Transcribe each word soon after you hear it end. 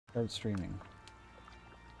Start streaming.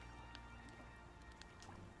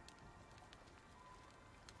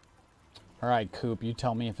 Alright, Coop, you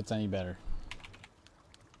tell me if it's any better.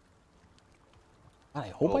 God, I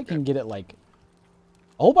hope I can get it like...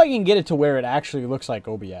 I hope I can get it to where it actually looks like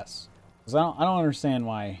OBS. Because I don't understand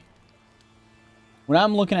why... When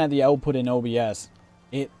I'm looking at the output in OBS,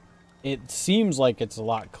 it seems like it's a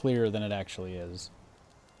lot clearer than it actually is.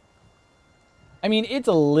 I mean, it's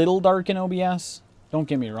a little dark in OBS. Don't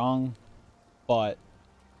get me wrong. But...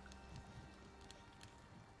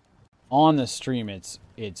 on the stream, it's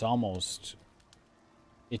almost...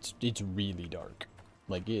 It's really dark.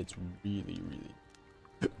 Like, it's really, really...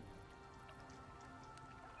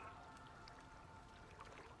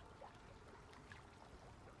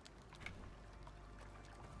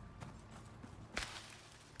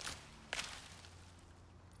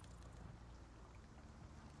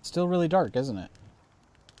 Still really dark, isn't it?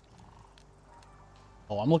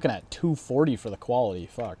 Oh, I'm looking at 240 for the quality.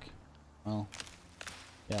 Fuck. Well,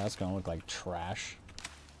 yeah, that's gonna look like trash.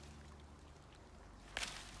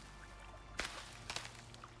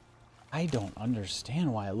 I don't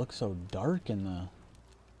understand why it looks so dark in the...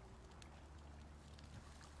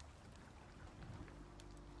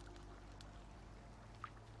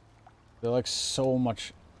 It looks so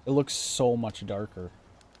much... It looks so much darker.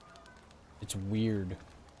 It's weird.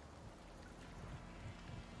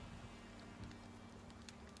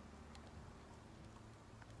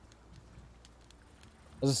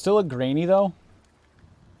 Is it still a grainy, though?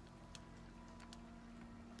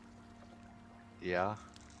 Yeah.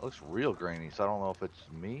 It looks real grainy, so I don't know if it's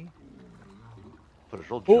me. But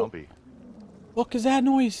it's real jumpy. Look, is that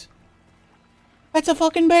noise? That's a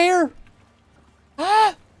fucking bear!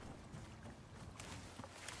 Ah!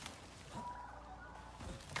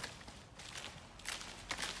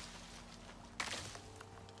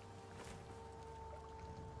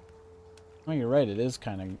 Oh, you're right. It is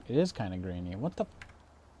kind of grainy. What the...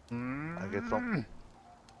 I get something.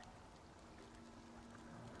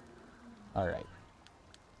 All right.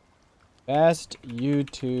 Best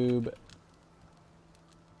YouTube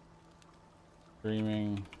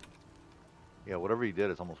streaming. Yeah, whatever he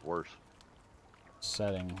did, it's almost worse.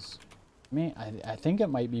 Settings. I mean, I think it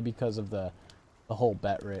might be because of the whole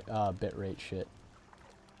bit rate shit.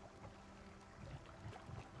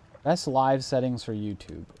 Best live settings for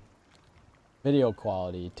YouTube. Video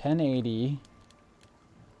quality 1080.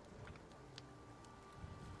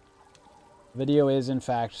 Video is, in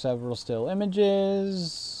fact, several still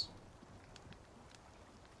images.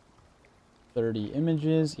 30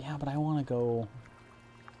 images. Yeah, but I want to go...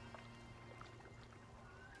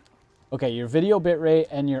 Okay, your video bitrate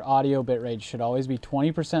and your audio bitrate should always be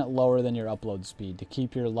 20% lower than your upload speed to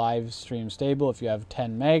keep your live stream stable. If you have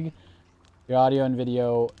 10 meg, your audio and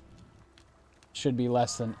video should be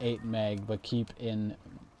less than 8 meg, but keep in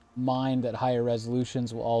mind that higher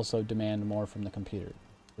resolutions will also demand more from the computer.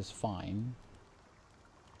 It's fine.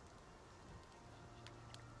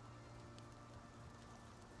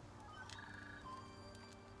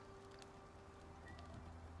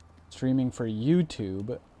 Streaming for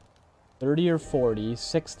YouTube, 30 or 40,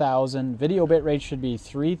 6,000. Video bitrate should be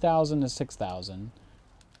 3,000 to 6,000.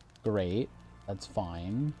 Great, that's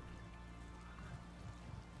fine.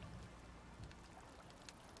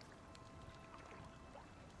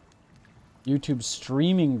 YouTube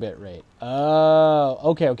streaming bitrate. Oh,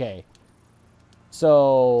 okay.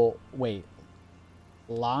 So, wait.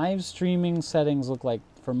 Live streaming settings look like,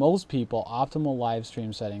 for most people, optimal live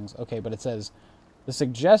stream settings. Okay, but it says, the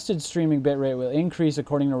suggested streaming bitrate will increase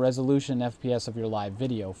according to resolution and FPS of your live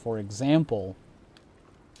video. For example,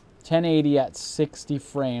 1080 at 60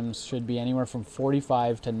 frames should be anywhere from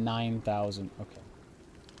 45 to 9,000. Okay.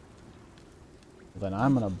 Then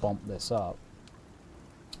I'm going to bump this up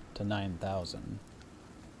to 9,000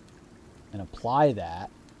 and apply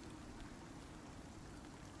that.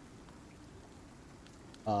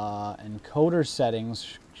 Encoder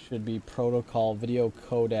settings should be protocol video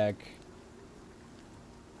codec.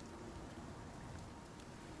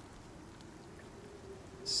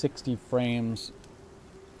 $60 frames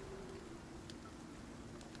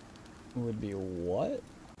would be what?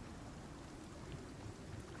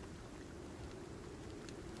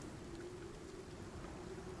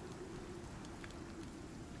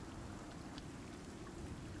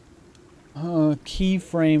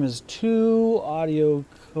 Keyframe is 2, audio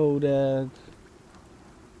codec.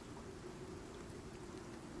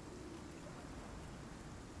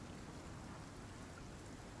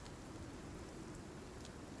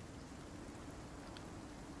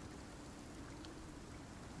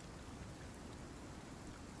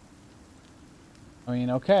 I mean,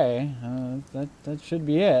 okay. That should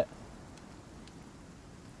be it.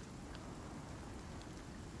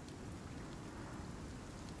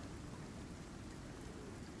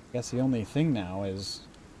 I guess the only thing now is...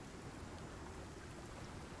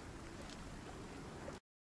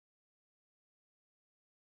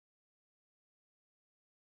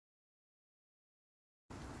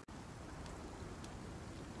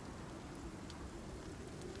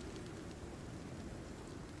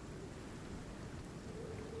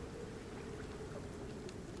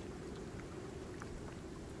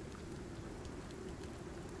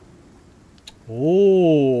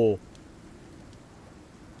 Oh.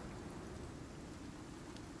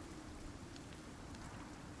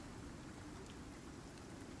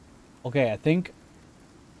 Okay, I think...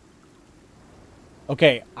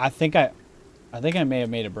 Okay, I think I may have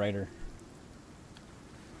made it brighter.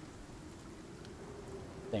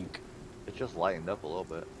 I think. It just lightened up a little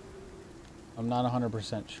bit. I'm not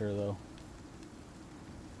 100% sure, though.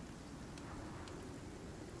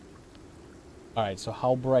 Alright, so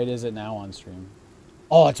how bright is it now on stream?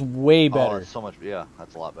 Oh, it's way better. Oh, it's so much. Yeah,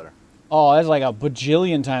 that's a lot better. Oh, that's like a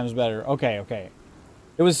bajillion times better. Okay, okay.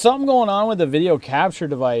 There was something going on with the video capture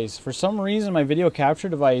device. For some reason, my video capture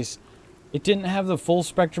device, it didn't have the full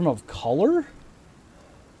spectrum of color.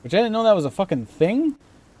 Which I didn't know that was a fucking thing.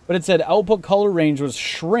 But it said output color range was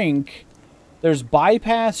shrink. There's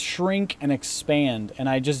bypass, shrink, and expand. And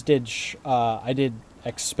I just did, I did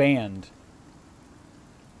expand.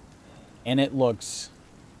 And it looks,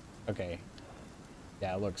 okay.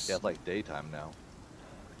 Yeah, it looks. Yeah, it's like daytime now.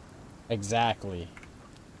 Exactly.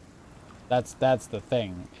 That's the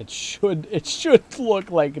thing. It should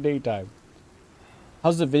look like daytime.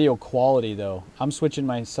 How's the video quality though? I'm switching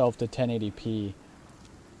myself to 1080p.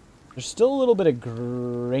 There's still a little bit of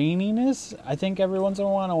graininess, I think, every once in a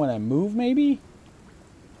while when I move, maybe?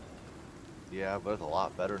 Yeah, but it's a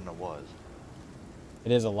lot better than it was.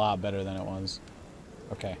 It is a lot better than it was.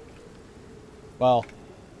 Okay. Well,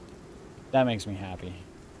 that makes me happy.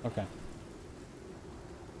 Okay.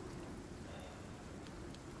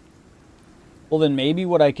 Well, then maybe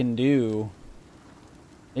what I can do...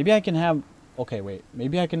 Maybe I can have... Okay, wait.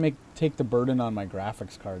 Maybe I can take the burden on my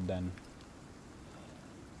graphics card then.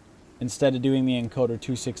 Instead of doing the encoder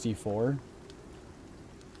 264.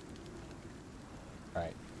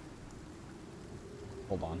 Alright.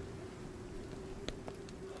 Hold on.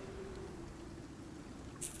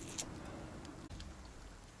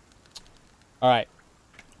 Alright.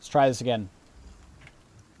 Let's try this again.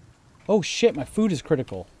 Oh shit, my food is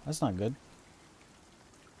critical. That's not good.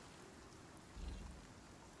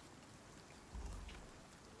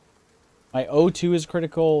 My O2 is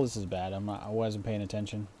critical. This is bad. I wasn't paying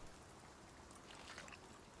attention.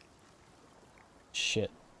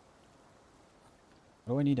 Shit.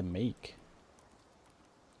 What do I need to make?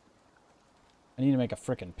 I need to make a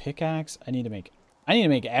frickin' pickaxe. I need to make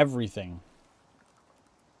everything.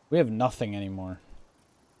 We have nothing anymore.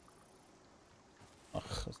 Ugh.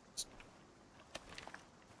 I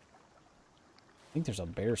think there's a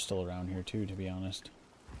bear still around here too, to be honest.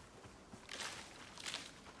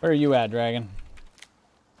 Where are you at, Dragon?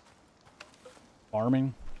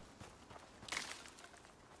 Farming?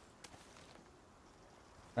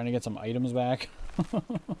 Trying to get some items back.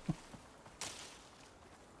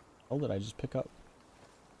 Oh, did I just pick up?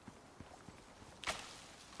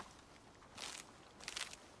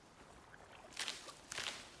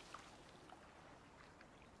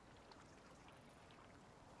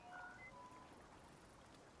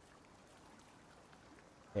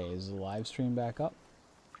 Okay, is the live stream back up?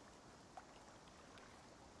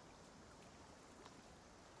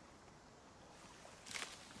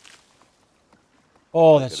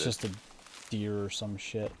 Oh, that's just a deer or some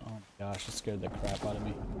shit. Oh my gosh, it scared the crap out of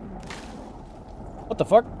me. What the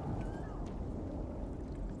fuck?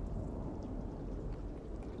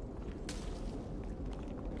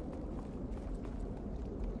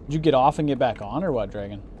 Did you get off and get back on, or what,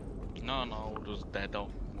 Dragon? No, no, it was dead out.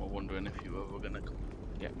 We're wondering if you were gonna come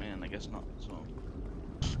get me, and I guess not, so.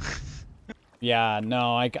 Yeah,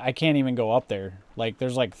 no, I can't even go up there. Like,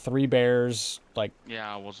 there's like 3 bears, like...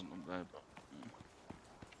 Yeah, I wasn't up there, but...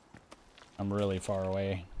 I'm really far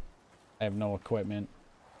away. I have no equipment.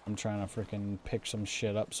 I'm trying to freaking pick some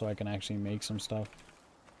shit up so I can actually make some stuff.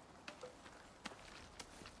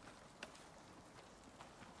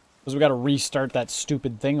 Because we gotta restart that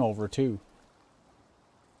stupid thing over, too.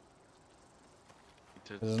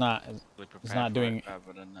 It's not doing...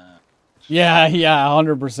 Yeah, yeah,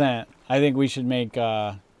 100%. I think we should make,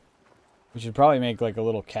 we should probably make, like, a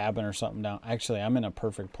little cabin or something down... Actually, I'm in a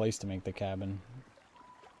perfect place to make the cabin.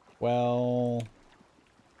 Well...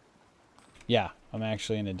 Yeah, I'm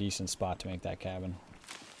actually in a decent spot to make that cabin.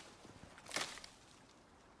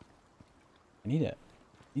 I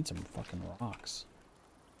need some fucking rocks.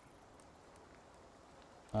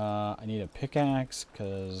 I need a pickaxe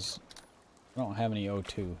because I don't have any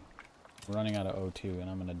O2. I'm running out of O2 and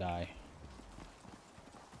I'm gonna die.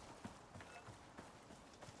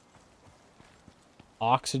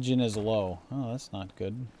 Oxygen is low. Oh, that's not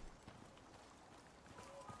good.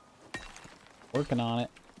 Working on it.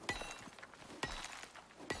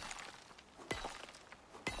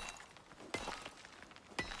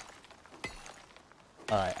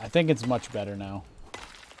 Alright, I think it's much better now.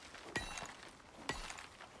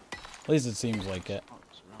 At least it seems like it.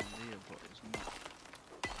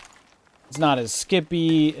 It's not as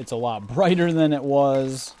skippy. It's a lot brighter than it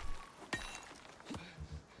was.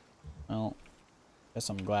 Well, guess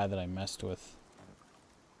I'm glad that I messed with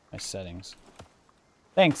my settings.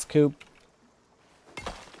 Thanks, Coop.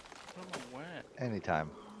 Anytime.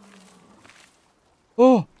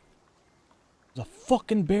 Oh! There's a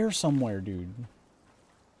fucking bear somewhere, dude.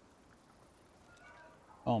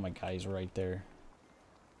 Oh my god, he's right there.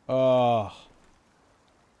 Oh.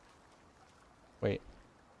 Wait.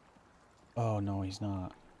 Oh, no, he's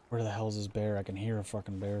not. Where the hell's this bear? I can hear a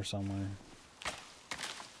fucking bear somewhere.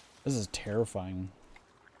 This is terrifying.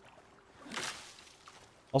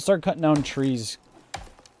 I'll start cutting down trees,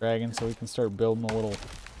 Dragon, so we can start building a little,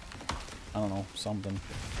 I don't know, something.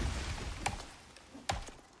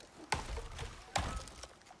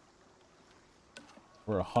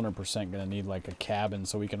 We're 100% gonna need like a cabin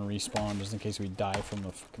so we can respawn just in case we die from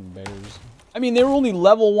the fucking bears. I mean, they were only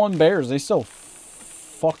level 1 bears. They still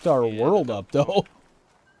fucked our world up, though.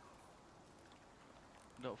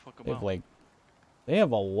 Don't fuck They have about. like, they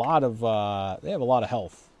have a lot of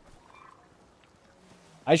health.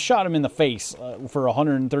 I shot him in the face for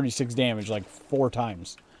 136 damage like 4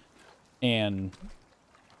 times, and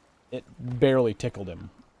it barely tickled him.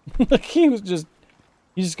 Like he just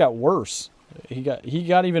got worse. He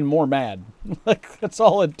got even more mad. Like that's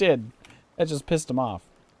all it did. That just pissed him off.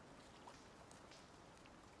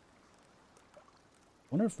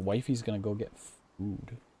 Wonder if wifey's gonna go get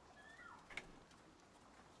food.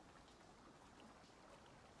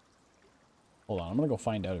 Hold on, I'm gonna go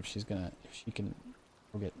find out if she can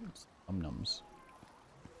go get some nums.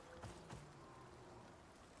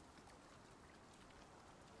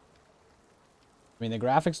 I mean, the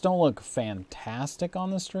graphics don't look fantastic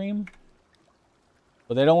on the stream,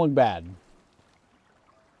 but they don't look bad.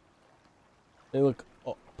 They look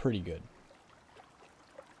pretty good.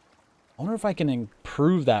 I wonder if I can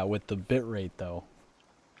improve that with the bitrate, though.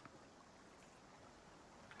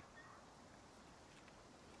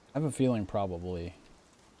 I have a feeling probably.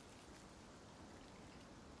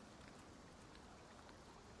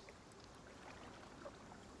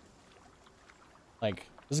 Like,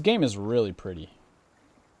 this game is really pretty.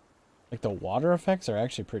 Like, the water effects are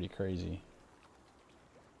actually pretty crazy.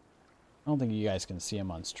 I don't think you guys can see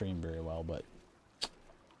them on stream very well, but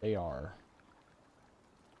they are.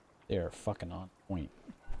 They are fucking on point.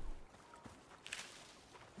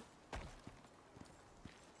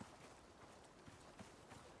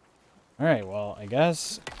 Alright, well, I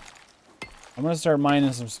guess I'm gonna start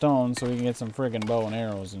mining some stone so we can get some friggin' bow and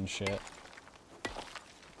arrows and shit.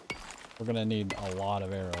 We're gonna need a lot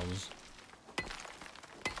of arrows.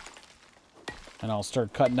 And I'll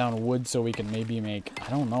start cutting down wood so we can maybe make, I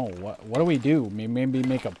don't know, what do we do? Maybe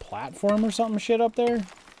make a platform or something shit up there?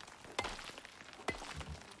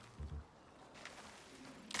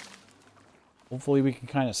 Hopefully we can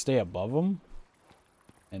kind of stay above them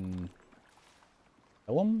and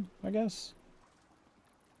kill them, I guess?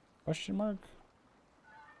 Question mark?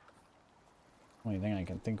 Only thing I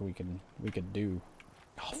can think we could do.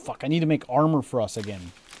 Oh fuck, I need to make armor for us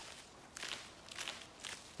again.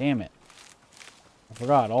 Damn it. I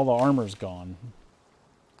forgot, all the armor's gone.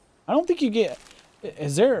 I don't think you get...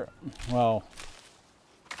 Is there... Well...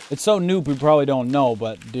 It's so noob we probably don't know,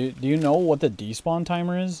 but do you know what the despawn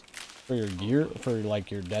timer is? For your gear? For, like,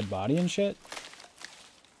 your dead body and shit?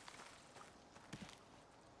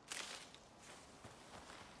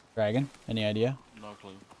 Dragon? Any idea? No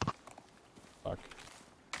clue. Fuck.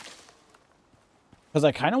 Because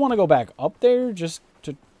I kind of want to go back up there just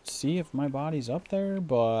to see if my body's up there,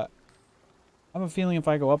 but... I have a feeling if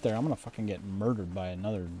I go up there, I'm going to fucking get murdered by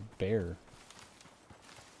another bear.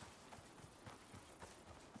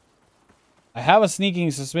 I have a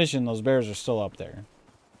sneaking suspicion those bears are still up there.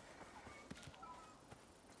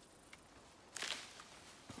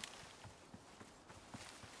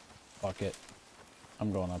 Fuck it.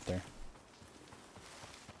 I'm going up there.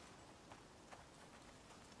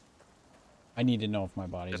 I need to know if my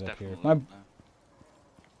body's They're up here. definitely up there.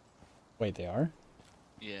 Wait, they are?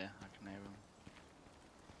 Yeah, I can hear them.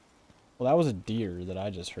 Well, that was a deer that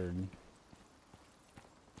I just heard.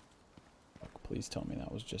 Fuck, please tell me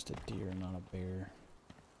that was just a deer, not a bear.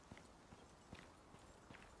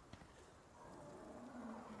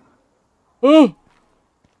 Oh!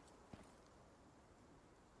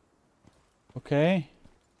 Okay.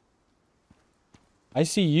 I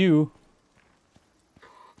see you.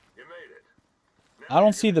 You made it. I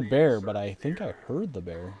don't see the bear, but I think I heard the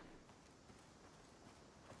bear.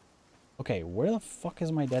 Okay, where the fuck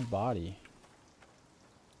is my dead body?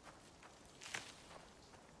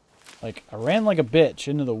 Like, I ran like a bitch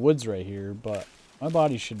into the woods right here, but my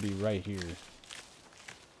body should be right here.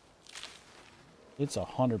 It's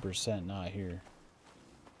 100% not here.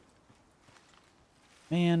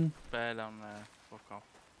 Man. Bear down there. Fuck off.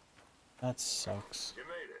 That sucks. You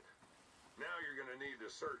made it. Now you're gonna need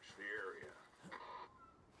to search the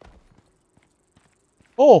area.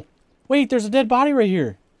 Oh! Wait, there's a dead body right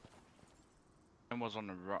here. It was on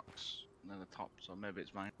the rocks near the top, so maybe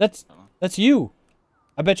it's mine. That's I don't know. that's you.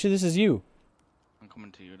 I bet you this is you. I'm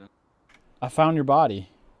coming to you then. I found your body.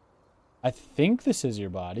 I think this is your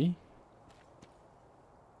body.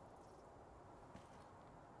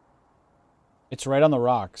 It's right on the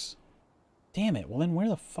rocks. Damn it. Well, then where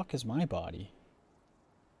the fuck is my body?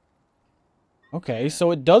 Okay,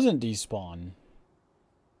 so it doesn't despawn.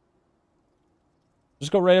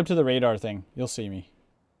 Just go right up to the radar thing. You'll see me.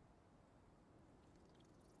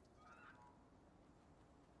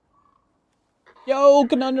 Yo,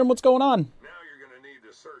 Conundrum, what's going on? Now you're gonna need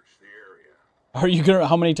to search the area. Are you gonna,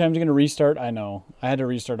 how many times are you gonna restart? I know. I had to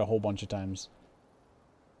restart a whole bunch of times.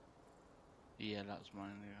 Yeah, that's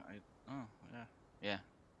mine. Oh, yeah. Yeah.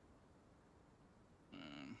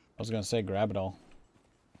 I was gonna say grab it all.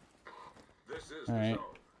 This is Alright. the zone.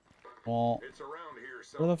 Well, It's around here where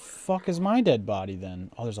somewhere. the fuck is my dead body then?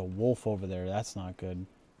 Oh, there's a wolf over there. That's not good.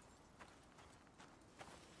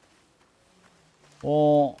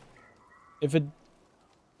 Well, if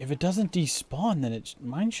it doesn't despawn, then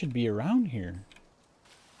mine should be around here.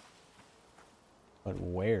 But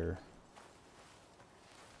where?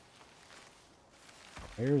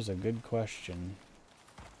 There's a good question.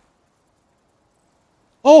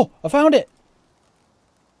 Oh, I found it!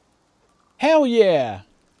 Hell yeah!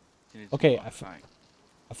 You need to Okay, go outside.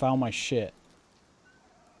 I found my shit.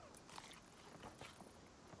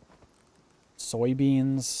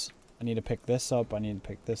 Soybeans. I need to pick this up. I need to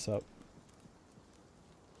pick this up.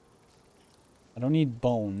 I don't need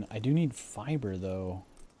bone. I do need fiber, though.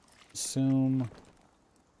 Assume.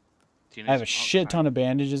 Do you need I have a some shit ton oxide? of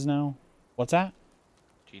bandages now. What's that?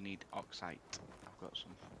 Do you need oxide? I've got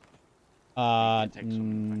some. take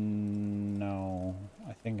No.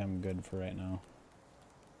 I think I'm good for right now.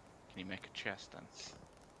 Can you make a chest then?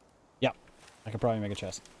 Yep. I could probably make a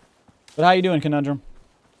chest. But how you doing, Conundrum?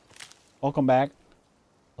 Welcome back.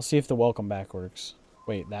 I'll see if the welcome back works.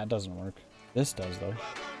 Wait, that doesn't work. This does, though.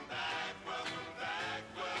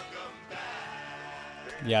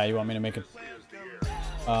 Yeah, you want me to make a...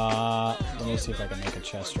 let me see if I can make a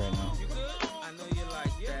chest right now.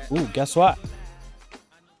 Ooh, guess what?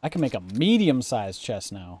 I can make a medium-sized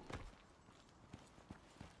chest now.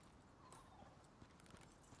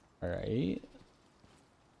 Alright.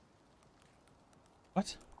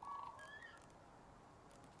 What?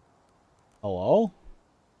 Hello?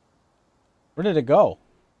 Where did it go?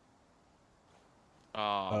 Oh,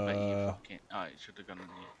 I bet you Uh, fucking. Oh, it should have gone in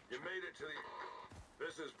here. You made it to the...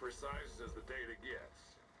 This is precise as the data gets.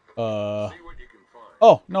 See what you can find.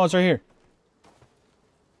 Oh, no, it's right here.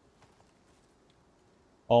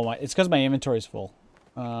 Oh my, it's because my inventory's full.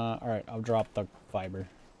 Alright, I'll drop the fiber.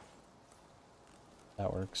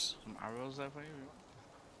 That works. Some arrows there for you?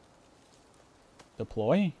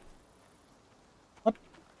 Deploy? What?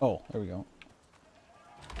 Oh, there we go.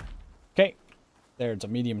 Okay. There, it's a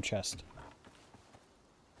medium chest.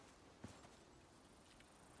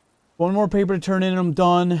 One more paper to turn in and I'm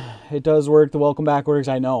done. It does work. The welcome back works.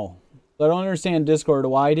 I know. But I don't understand Discord.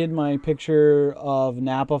 Why did my picture of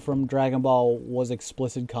Nappa from Dragon Ball was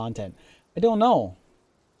explicit content? I don't know.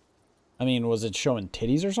 I mean, was it showing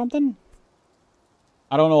titties or something?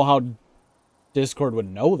 I don't know how Discord would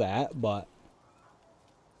know that, but...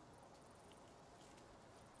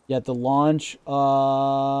 Yet the launch...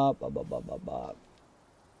 Oh,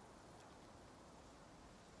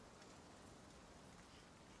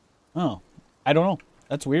 I don't know.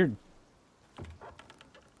 That's weird.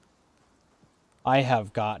 I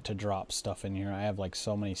have got to drop stuff in here. I have like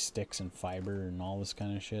so many sticks and fiber and all this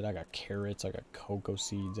kind of shit. I got carrots, I got cocoa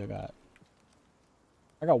seeds, I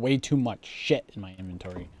got way too much shit in my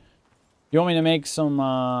inventory. You want me to make some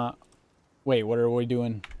wait, what are we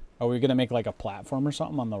doing? Are we gonna make like a platform or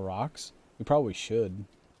something on the rocks? We probably should.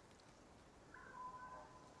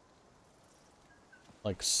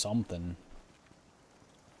 Like something.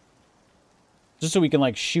 Just so we can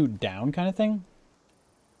like shoot down kind of thing.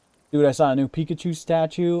 Dude, I saw a new Pikachu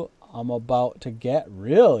statue I'm about to get.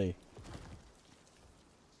 Really?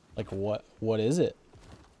 Like what is it?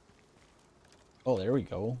 Oh, there we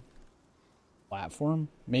go. Platform.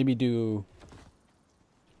 Maybe do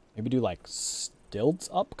like stilts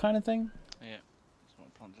up kind of thing. Yeah, that's what I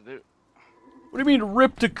plan to do. What do you mean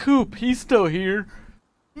ripped a coop? He's still here.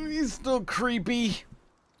 He's still creepy. He's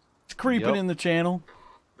creeping in the channel.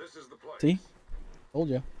 This is the place. See? Told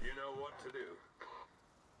you. You know what to do.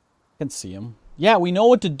 I can see him. Yeah, we know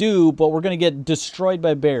what to do, but we're gonna get destroyed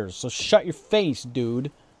by bears. So shut your face,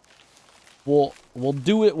 dude. We'll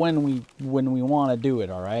do it when we want to do it.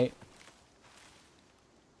 All right.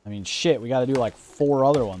 I mean, shit. We got to do like 4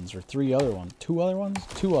 other ones or 3 other ones, 2 other ones,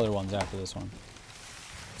 2 other ones after this one.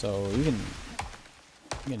 So you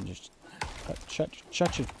can just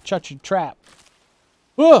shut your trap.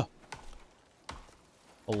 Ugh!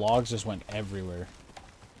 The logs just went everywhere.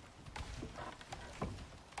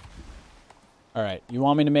 All right, you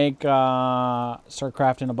want me to make start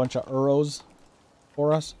crafting a bunch of arrows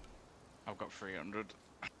for us? I've got 300.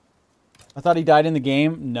 I thought he died in the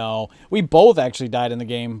game. No, we both actually died in the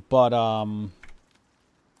game, but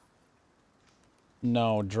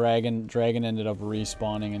no, Dragon ended up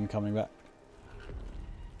respawning and coming back.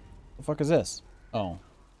 The fuck is this? Oh,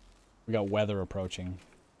 we got weather approaching.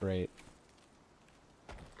 Great.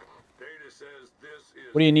 Data says this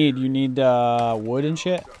is What do you need? You need wood and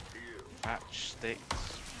shit? Thatch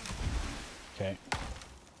sticks. Okay.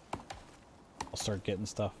 I'll start getting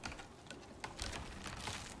stuff.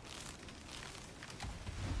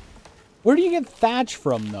 Where do you get thatch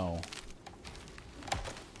from, though?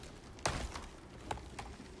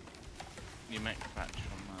 You make thatch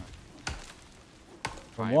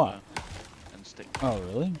From fiber what? and stick. Oh,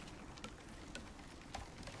 really?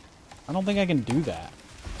 I don't think I can do that.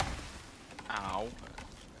 Ow.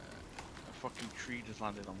 A fucking tree just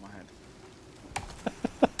landed on my head.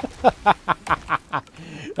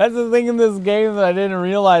 That's the thing in this game that I didn't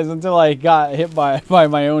realize until I got hit by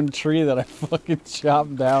my own tree that I fucking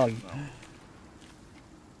chopped down. No.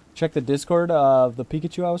 Check the Discord of the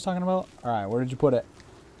Pikachu I was talking about. Alright, where did you put it?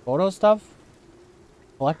 Photo stuff?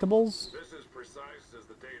 Collectibles? This is precise as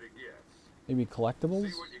the data gets. Maybe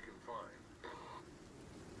collectibles? See what you can find.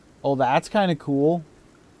 Oh, that's kind of cool.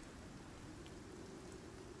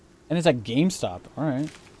 And it's at GameStop.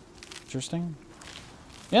 Alright. Interesting.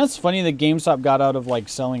 Yeah, it's funny that GameStop got out of, like,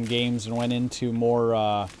 selling games and went into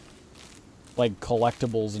more, like,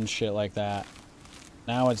 collectibles and shit like that.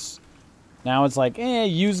 Now it's like,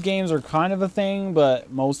 used games are kind of a thing, but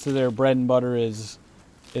most of their bread and butter is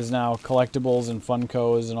now collectibles and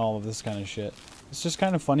Funkos and all of this kind of shit. It's just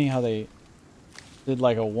kind of funny how they did,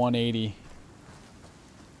 like, a 180.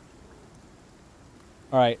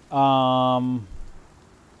 Alright,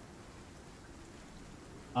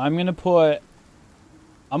 I'm gonna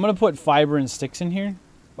put fiber and sticks in here,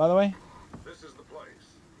 by the way. This is the place.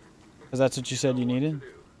 Because that's what you said you needed.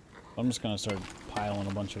 I'm just gonna start piling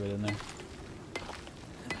a bunch of it in there.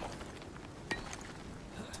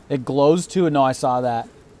 It glows too? No, I saw that.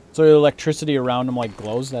 So the electricity around them like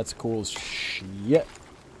glows? That's cool as shit.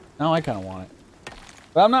 Now I kind of want it.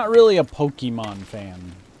 But I'm not really a Pokemon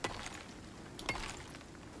fan.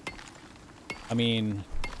 I mean,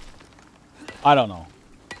 I don't know.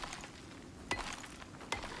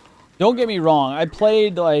 Don't get me wrong. I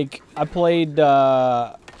played, you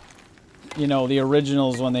know, the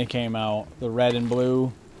originals when they came out. The red and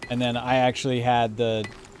blue. And then I actually had the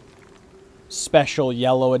special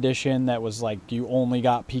yellow edition that was like, you only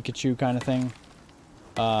got Pikachu kind of thing.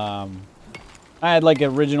 I had like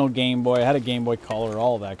original Game Boy. I had a Game Boy Color,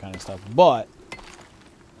 all that kind of stuff. But,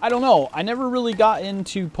 I don't know. I never really got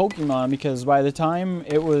into Pokemon because by the time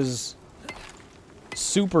it was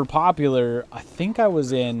super popular, I think I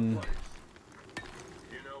was in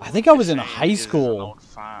high school.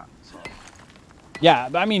 Yeah,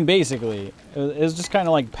 I mean, basically, it was just kind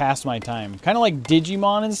of like past my time. Kind of like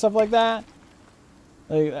Digimon and stuff like that.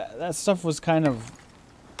 Like, that stuff was kind of,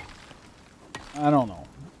 I don't know.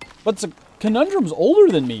 But Conundrum's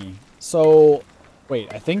older than me. So,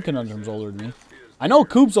 wait, I think Conundrum's older than me. I know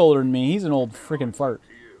Coop's older than me. He's an old freaking fart.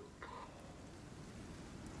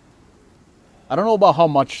 I don't know about how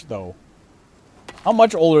much, though. How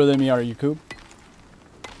much older than me are you, Coop?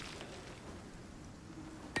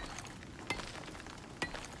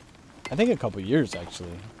 I think a couple years,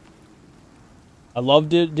 actually. I love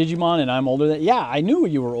Digimon, and I'm older than... Yeah, I knew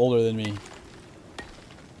you were older than me.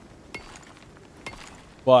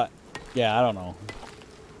 But yeah, I don't know.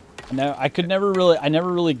 I never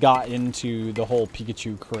really got into the whole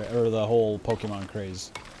Pikachu or the whole Pokemon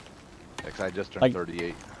craze. Because I just turned Like-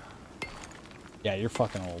 38. Yeah, you're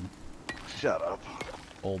fucking old. Shut up.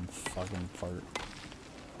 Old fucking fart.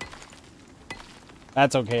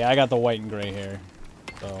 That's okay. I got the white and gray hair,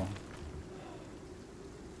 so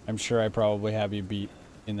I'm sure I probably have you beat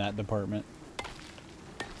in that department.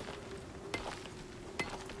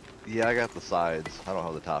 Yeah, I got the sides. I don't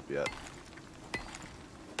have the top yet.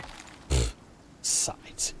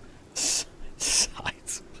 Sides.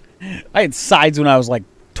 Sides. I had sides when I was like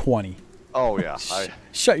 20. Oh yeah,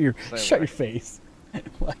 Shut your way. face.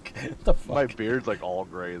 Like, what the fuck? my beard's like all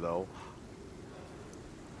gray though.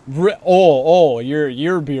 Oh,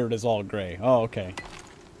 your beard is all gray. Oh, okay.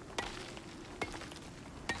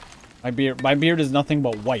 My beard is nothing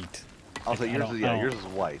but white. I'll say yours I don't- yours is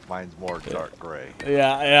white. Mine's more dark gray.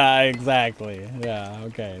 Yeah, exactly. Yeah,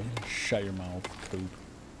 okay. Shut your mouth, poop.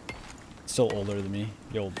 Still older than me,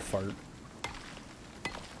 you old fart.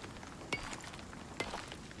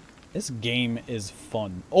 This game is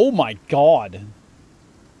fun. Oh my god.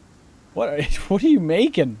 What are you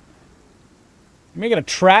making? You making a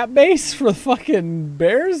trap base for the fucking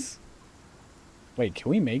bears? Wait, can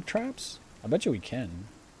we make traps? I bet you we can.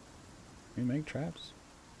 Can we make traps?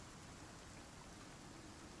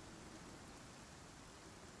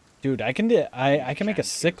 Dude, I can make a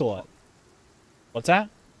sickle. What's that?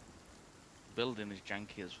 Building is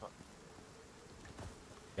janky as fuck.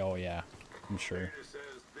 Oh yeah, I'm sure. Data says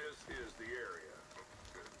this is the area.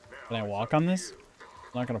 Now Can I it's walk up on to this? you.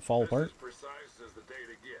 It's not gonna fall This apart. is precise as the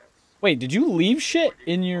data gets. Wait, did you leave shit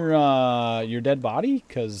in your dead body?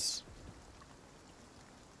 Cause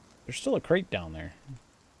there's still a crate down there.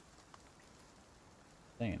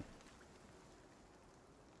 Dang.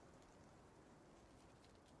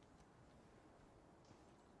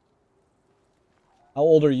 How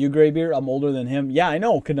old are you, Graybeard? I'm older than him. Yeah, I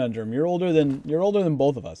know, Conundrum. You're older than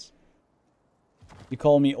both of us. You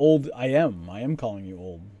call me old. I am calling you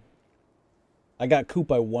old. I got Coop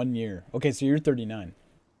by 1 year. Okay, so you're 39.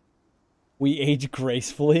 We age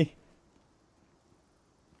gracefully.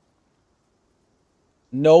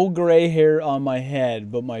 No gray hair on my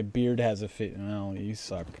head, but my beard has a fit. Well, you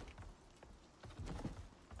suck.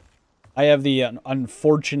 I have the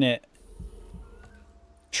unfortunate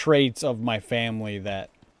traits of my family that,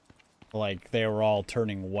 like, they were all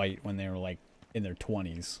turning white when they were, like, in their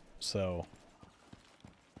 20s. So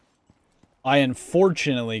I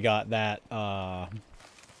unfortunately got that,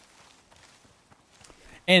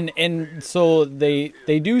 and so they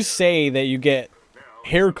do say that you get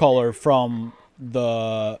hair color from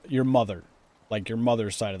your mother, like your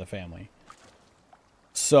mother's side of the family.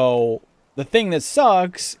 So the thing that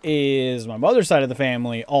sucks is my mother's side of the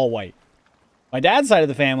family, all white. My dad's side of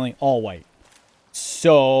the family, all white.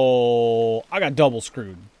 So I got double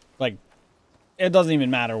screwed. Like, it doesn't even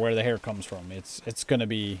matter where the hair comes from. It's gonna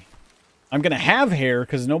be, I'm gonna have hair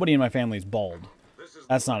because nobody in my family is bald.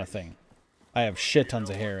 That's not a thing. I have shit tons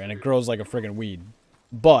of hair and it grows like a friggin' weed.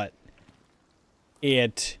 But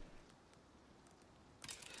it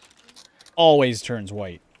always turns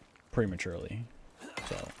white prematurely.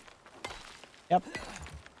 So, yep.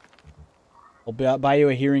 I'll buy you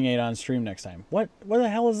a hearing aid on stream next time. What the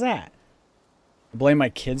hell is that? I blame my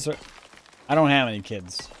kids? I don't have any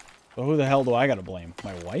kids. So who the hell do I gotta blame?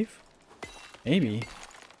 My wife? Maybe.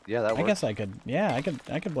 Yeah, that works. I guess I could. Yeah, I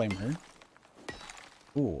could blame her.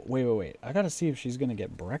 Ooh, wait. I gotta see if she's gonna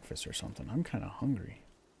get breakfast or something. I'm kind of hungry.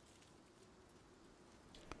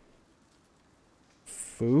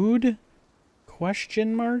 Food?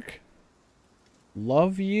 Question mark?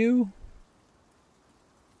 Love you?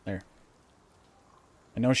 There.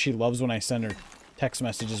 I know she loves when I send her text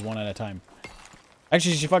messages one at a time.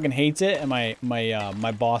 Actually, she fucking hates it, and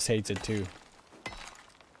my boss hates it too.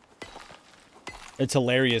 It's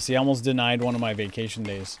hilarious. He almost denied one of my vacation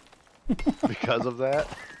days. Because of that?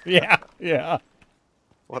 Yeah.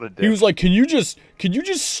 What a dick. He was like, "Can you just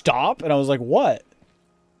stop?" And I was like, "What?"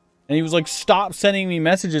 And he was like, "Stop sending me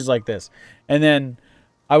messages like this." And then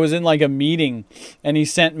I was in like a meeting, and he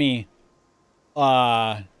sent me,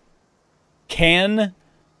 can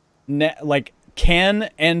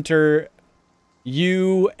enter,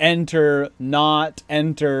 you enter, not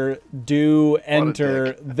enter, do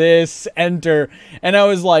enter, this enter, and I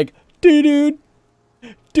was like, dude.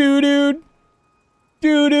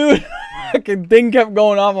 Fucking thing kept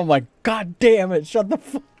going off. I'm like, God damn it, shut the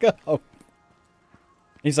fuck up.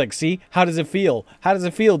 He's like, see, how does it feel? How does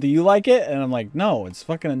it feel? Do you like it? And I'm like, no, it's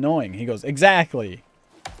fucking annoying. He goes, exactly.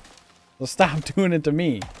 So stop doing it to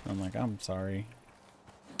me. I'm like, I'm sorry.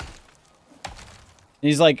 And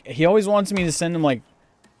he's like, he always wants me to send him like,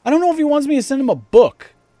 I don't know if he wants me to send him a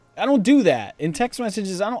book. I don't do that. In text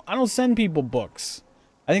messages, I don't send people books.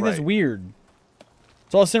 I think that's weird.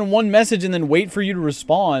 So I'll send one message and then wait for you to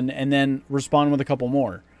respond and then respond with a couple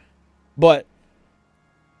more. But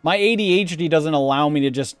my ADHD doesn't allow me to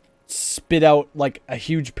just spit out like a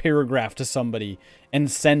huge paragraph to somebody and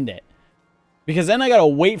send it. Because then I gotta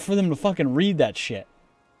wait for them to fucking read that shit.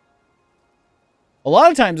 A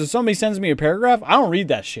lot of times if somebody sends me a paragraph, I don't read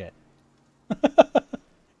that shit.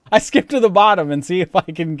 I skip to the bottom and see if I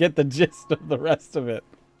can get the gist of the rest of it.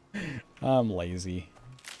 I'm lazy,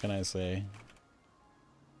 can I say?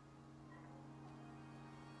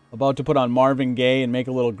 About to put on Marvin Gaye and make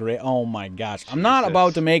a little gray. Oh my gosh. I'm not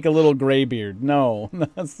about to make a little gray beard. No,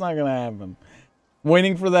 that's not going to happen.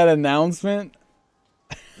 Waiting for that announcement.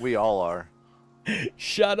 We all are.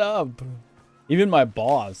 Shut up. Even my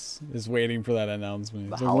boss is waiting for that announcement.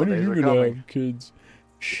 The He's like, when are holidays you are going to coming. have kids?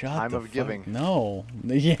 Shut Time the of fuck. giving. No.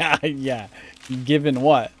 Yeah, yeah. Given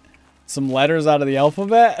what? Some letters out of the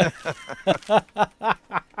alphabet?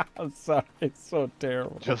 I'm sorry. It's so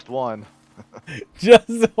terrible. Just one.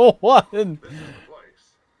 Just one. This is the place.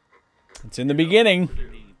 It's in the beginning.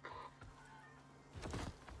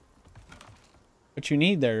 What you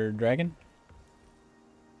need there, Dragon?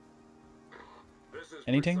 This is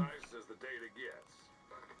Anything? precise as the data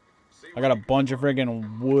gets. See I got a bunch of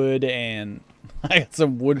friggin' wood and I got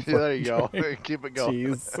some wood. Yeah, there you go. Keep it going.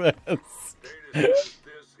 Jesus. Data says this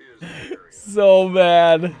is the area. So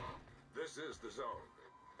bad. This is the zone.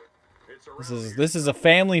 It's around This is a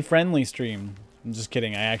family friendly stream. I'm just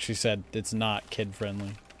kidding. I actually said it's not kid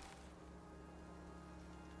friendly.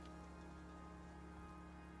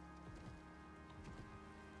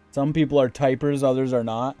 Some people are typers, others are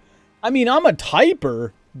not. I mean, I'm a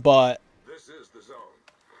typer, but This is the zone.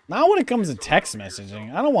 not when it comes to text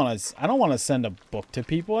messaging. I don't want to send a book to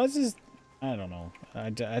people. That's just, I don't know.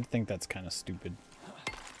 I think that's kind of stupid.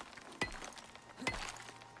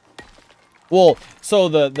 Well, so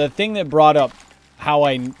the thing that brought up how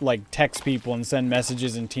I like text people and send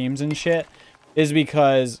messages in Teams and shit is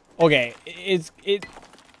because, okay, it's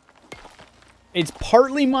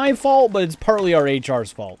partly my fault, but it's partly our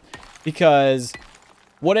HR's fault. Because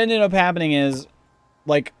what ended up happening is,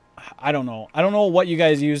 like, I don't know what you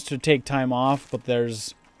guys use to take time off, but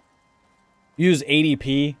use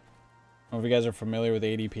ADP. I don't know if you guys are familiar with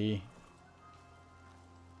ADP.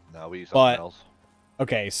 No, we use something else.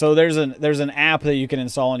 Okay, so there's an app that you can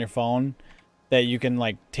install on your phone that you can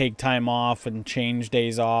like take time off and change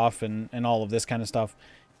days off and all of this kind of stuff.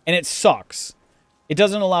 And it sucks. It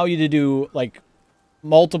doesn't allow you to do like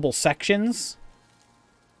multiple sections,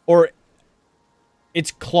 or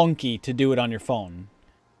it's clunky to do it on your phone.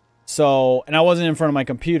 So, and I wasn't in front of my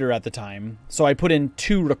computer at the time, so I put in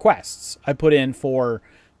 2 requests. I put in for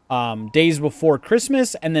days before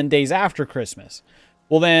Christmas and then days after Christmas.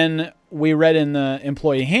 Well, then we read in the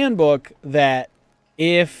employee handbook that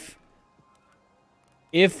if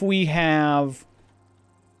we have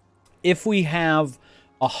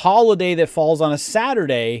a holiday that falls on a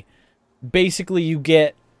Saturday, basically you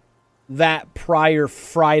get that prior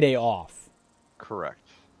Friday off. Correct.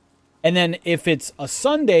 And then if it's a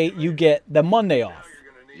Sunday, you get the Monday off.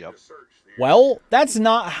 You're gonna need Yep. to search the Well, that's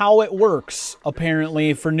not how it works,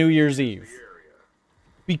 apparently, for New Year's Eve.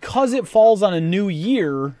 Because it falls on a new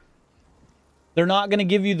year, they're not going to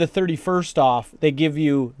give you the 31st off. They give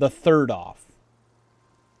you the 3rd off.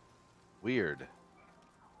 Weird.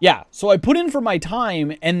 Yeah, so I put in for my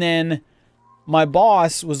time, and then my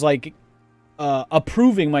boss was like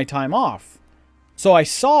approving my time off. So I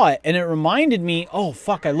saw it, and it reminded me, oh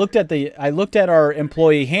fuck, I looked at our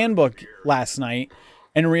employee handbook last night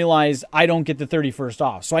and realized I don't get the 31st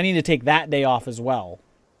off. So I need to take that day off as well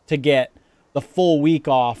to get the full week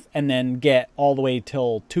off and then get all the way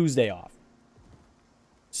till Tuesday off.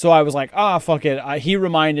 So I was like, fuck it. He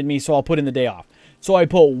reminded me, so I'll put in the day off. So I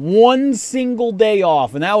put one single day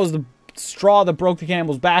off, and that was the straw that broke the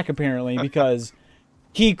camel's back, apparently, because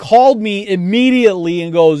he called me immediately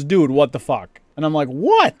and goes, dude, what the fuck? And I'm like,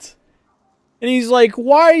 what? And he's like,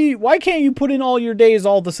 why can't you put in all your days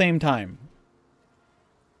all at the same time?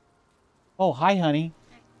 Oh, hi, honey.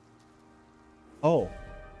 Oh.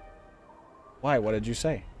 Why? What did you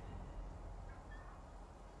say?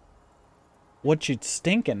 What you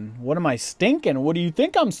stinking? What am I stinking? What do you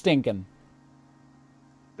think I'm stinking?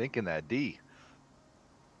 Thinking that D.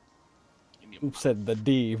 Who said the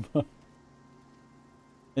D?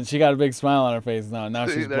 And she got a big smile on her face now. Now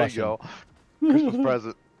she's There blushing. you go. Christmas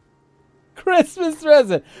present. Christmas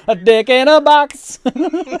present. A dick in a box. Get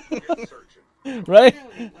searching. Right?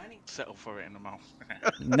 settle for it in a mouth.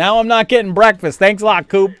 Now I'm not getting breakfast. Thanks a lot,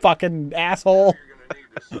 Coop. Fucking asshole. You're gonna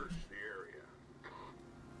need to search the area.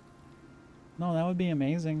 No, that would be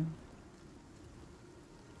amazing.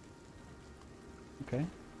 Okay.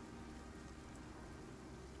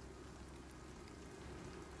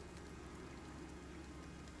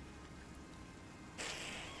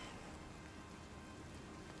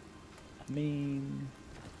 I mean,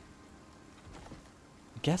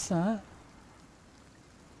 guess not.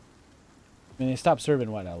 I mean, they stopped serving,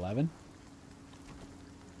 what, 11?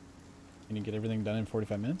 Can you get everything done in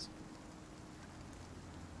 45 minutes?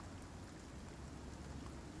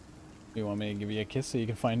 You want me to give you a kiss so you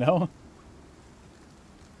can find out?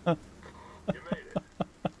 You made it.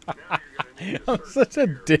 Now you're gonna need to I'm search such a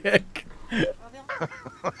the area. dick.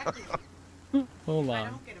 Hold I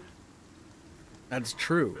on. don't get 'em. That's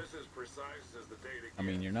true. This is precise as the data gets. I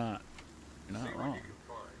mean, you're not See what wrong. you can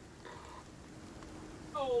find.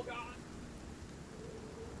 Oh, God.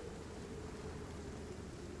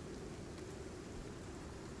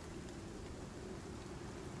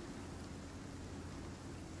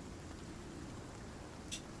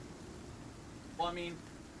 Well, I mean,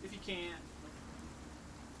 if you can't.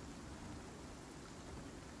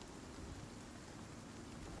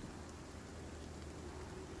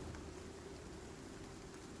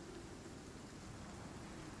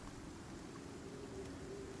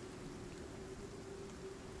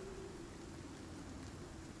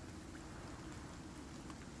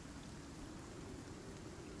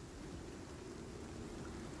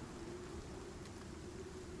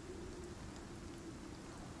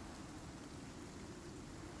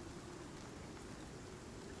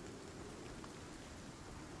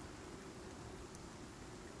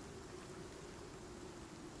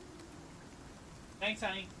 Thanks,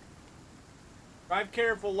 honey. Drive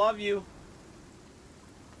careful. Love you.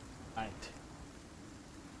 Alright.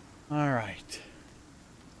 Alright.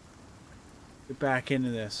 Get back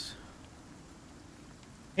into this.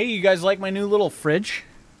 Hey, you guys like my new little fridge?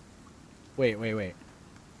 Wait.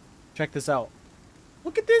 Check this out.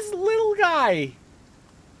 Look at this little guy.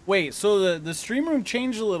 Wait, so the stream room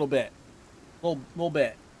changed a little bit. Little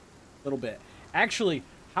bit. Actually,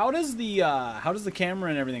 how does the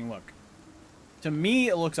camera and everything look? To me,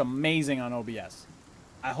 it looks amazing on OBS.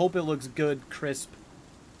 I hope it looks good, crisp,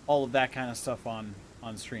 all of that kind of stuff on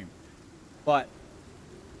stream. But,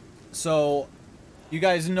 so, you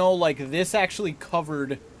guys know, like, this actually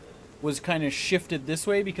was kind of shifted this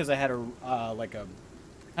way because I had like a,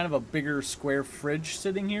 kind of a bigger square fridge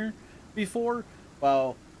sitting here before.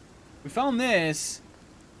 Well, we found this,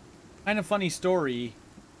 kind of funny story.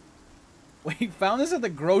 We found this at the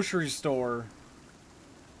grocery store.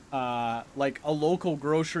 Like a local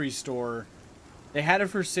grocery store. They had it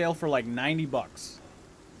for sale for like 90 bucks.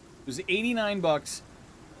 It was 89 bucks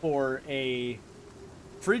for a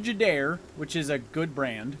Frigidaire, which is a good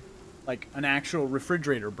brand, like an actual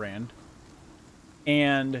refrigerator brand.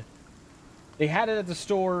 And they had it at the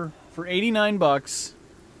store for 89 bucks,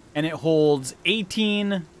 and it holds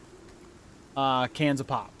 18 cans of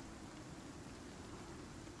pop.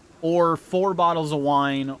 Or 4 bottles of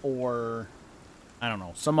wine, or I don't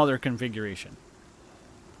know, some other configuration.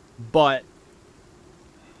 But,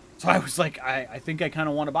 so I was like, I think I kind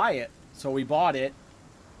of want to buy it. So we bought it,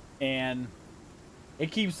 and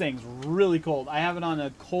it keeps things really cold. I have it on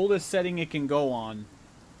the coldest setting it can go on,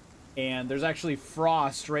 and there's actually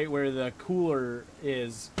frost right where the cooler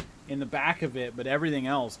is in the back of it, but everything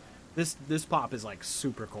else, this pop is like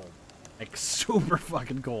super cold. Like super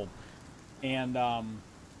fucking cold. And,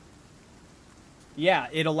 yeah,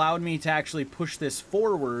 it allowed me to actually push this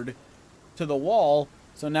forward to the wall.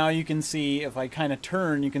 So now you can see, if I kind of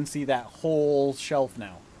turn, you can see that whole shelf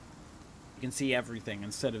now. You can see everything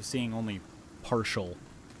instead of seeing only partial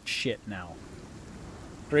shit now.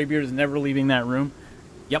 Graybeard is never leaving that room.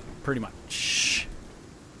 Yep, pretty much.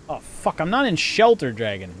 Oh, fuck, I'm not in shelter,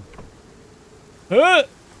 Dragon. Oh.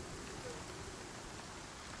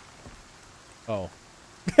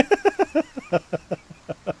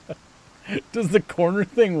 Does the corner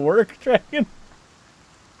thing work, Dragon?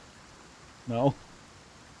 No.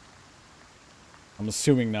 I'm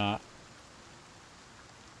assuming not.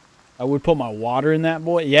 I would put my water in that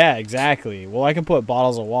boy. Yeah, exactly. Well, I can put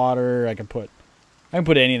bottles of water. I can put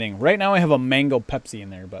anything. Right now I have a mango Pepsi in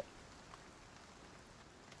there, but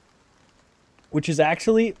which is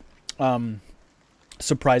actually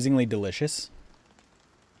surprisingly delicious.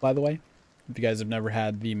 By the way, if you guys have never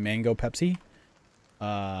had the mango Pepsi,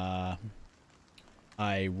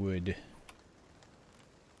 I would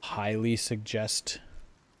highly suggest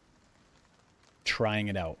trying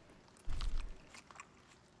it out.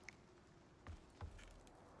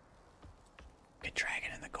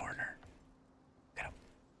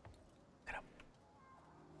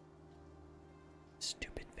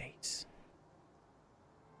 stupid face.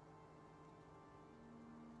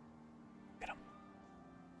 Look at him.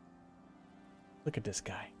 Look at this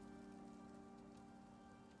guy.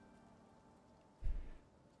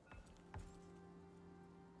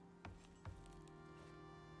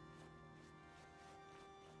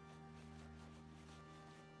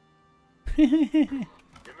 You made it.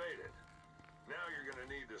 Now you're gonna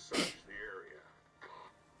need to search the area.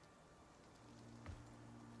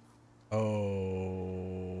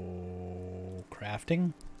 Oh,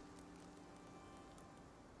 crafting?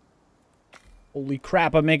 Holy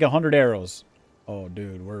crap! I make 100 arrows. Oh,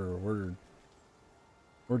 dude, we're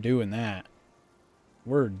doing that.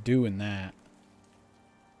 We're doing that.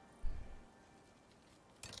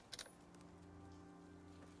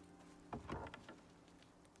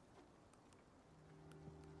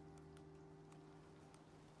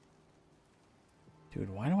 Dude,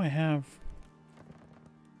 why do I have...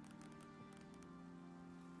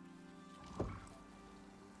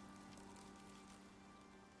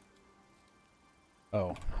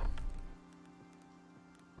 Oh.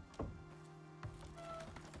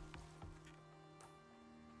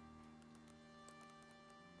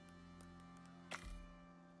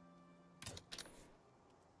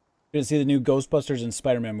 Gonna see the new Ghostbusters and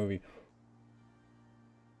Spider-Man movie.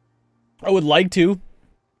 I would like to.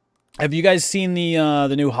 Have you guys seen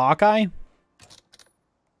the new Hawkeye?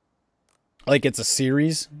 Like, it's a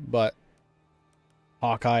series, but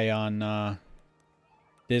Hawkeye on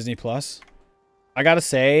Disney Plus. I gotta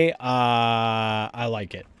say, I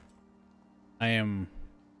like it. I'm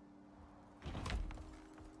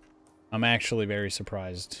actually very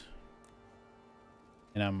surprised,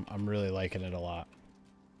 and I'm really liking it a lot.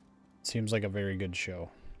 Seems like a very good show.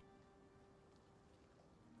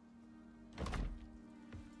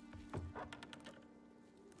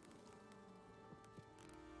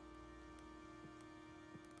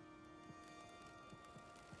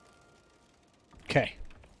 Okay.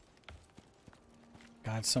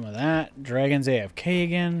 Got some of that. Dragon's AFK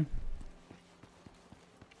again.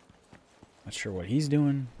 Not sure what he's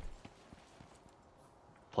doing.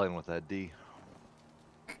 Playing with that D.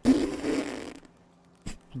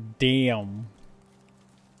 Damn.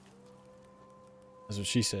 That's what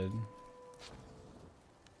she said.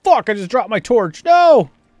 Fuck, I just dropped my torch. No!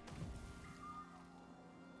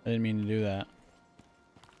 I didn't mean to do that.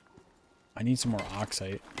 I need some more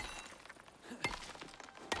oxite.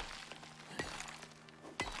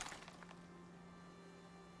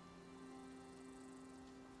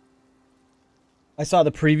 I saw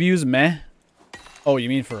the previews, meh. Oh, you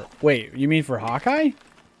mean for... Wait, you mean for Hawkeye?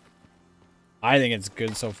 I think it's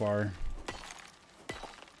good so far.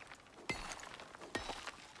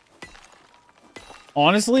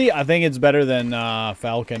 Honestly, I think it's better than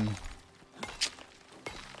Falcon.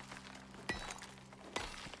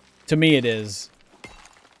 To me, it is.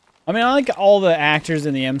 I mean, I like all the actors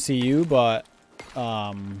in the MCU, but...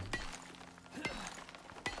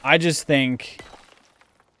 I just think...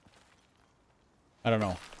 I don't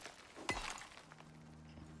know.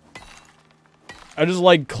 I just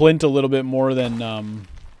like Clint a little bit more than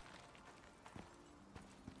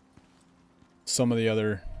some of the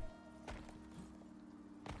other.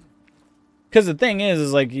 Because the thing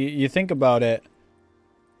is like you think about it.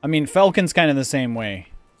 I mean, Falcon's kind of the same way.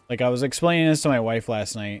 Like I was explaining this to my wife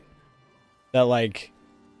last night, that like,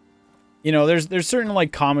 you know, there's certain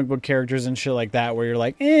like comic book characters and shit like that where you're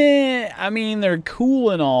like, I mean, they're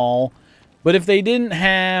cool and all. But if they didn't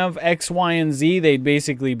have X, Y, and Z, they'd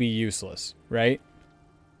basically be useless, right?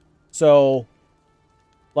 So,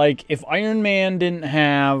 like, if Iron Man didn't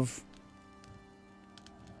have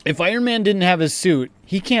his suit,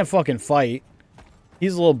 he can't fucking fight.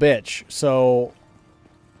 He's a little bitch. So,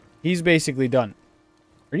 he's basically done.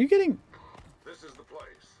 Are you getting... This is the place.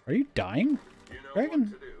 Are you dying? You know Dragon? what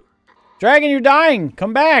to do. Dragon, you're dying!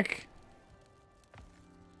 Come back!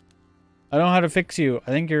 I don't know how to fix you.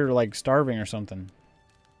 I think you're, like, starving or something.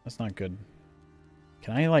 That's not good.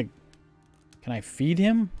 Can I, like... Can I feed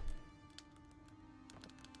him?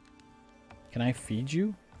 Can I feed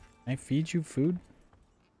you? Can I feed you food?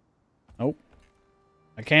 Nope.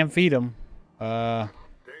 I can't feed him.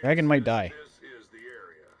 Dragon might die.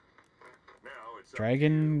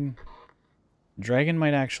 Dragon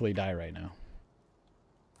might actually die right now.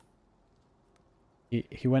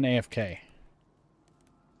 He went AFK.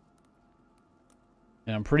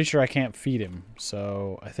 And I'm pretty sure I can't feed him,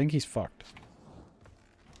 so I think he's fucked.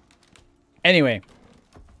 Anyway.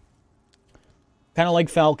 Kind of like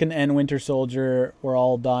Falcon and Winter Soldier, we're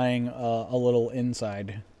all dying a little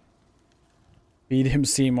inside. Feed him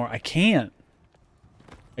Seymour. I can't.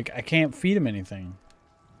 Like, I can't feed him anything.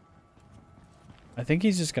 I think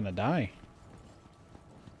he's just gonna die.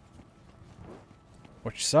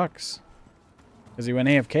 Which sucks. Because he went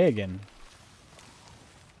AFK again.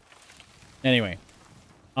 Anyway.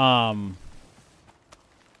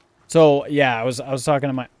 So, yeah, I was talking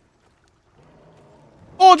to my...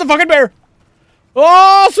 Oh, it's a fucking bear!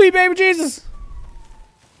 Oh, sweet baby Jesus!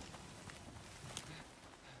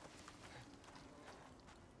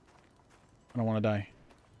 I don't want to die.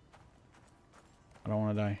 I don't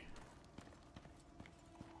want to die.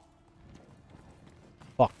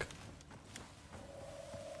 Fuck.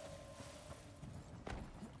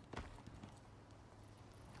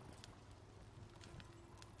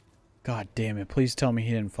 God damn it. Please tell me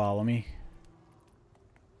he didn't follow me.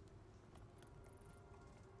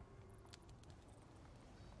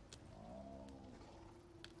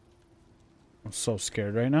 I'm so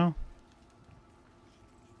scared right now.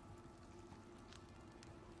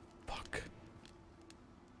 Fuck.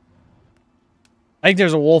 I think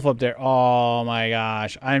there's a wolf up there. Oh my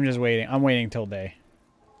gosh. I'm just waiting. I'm waiting until day.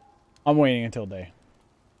 I'm waiting until day.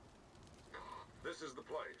 This is the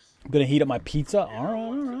place. I'm gonna heat up my pizza. You Alright, know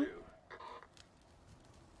what to alright. do.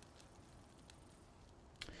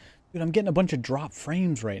 Dude, I'm getting a bunch of drop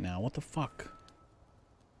frames right now. What the fuck?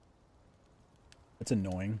 That's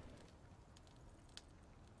annoying.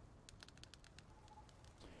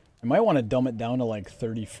 I might want to dumb it down to like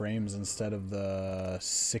 30 frames instead of the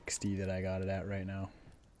 60 that I got it at right now.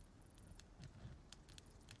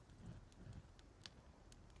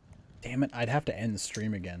 Damn it, I'd have to end the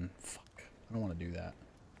stream again. Fuck, I don't want to do that.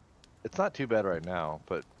 It's not too bad right now,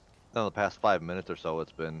 but in the past 5 minutes or so,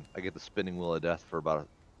 it's been... I get the spinning wheel of death for about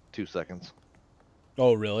 2 seconds.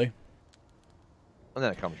 Oh, really? And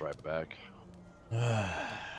then it comes right back.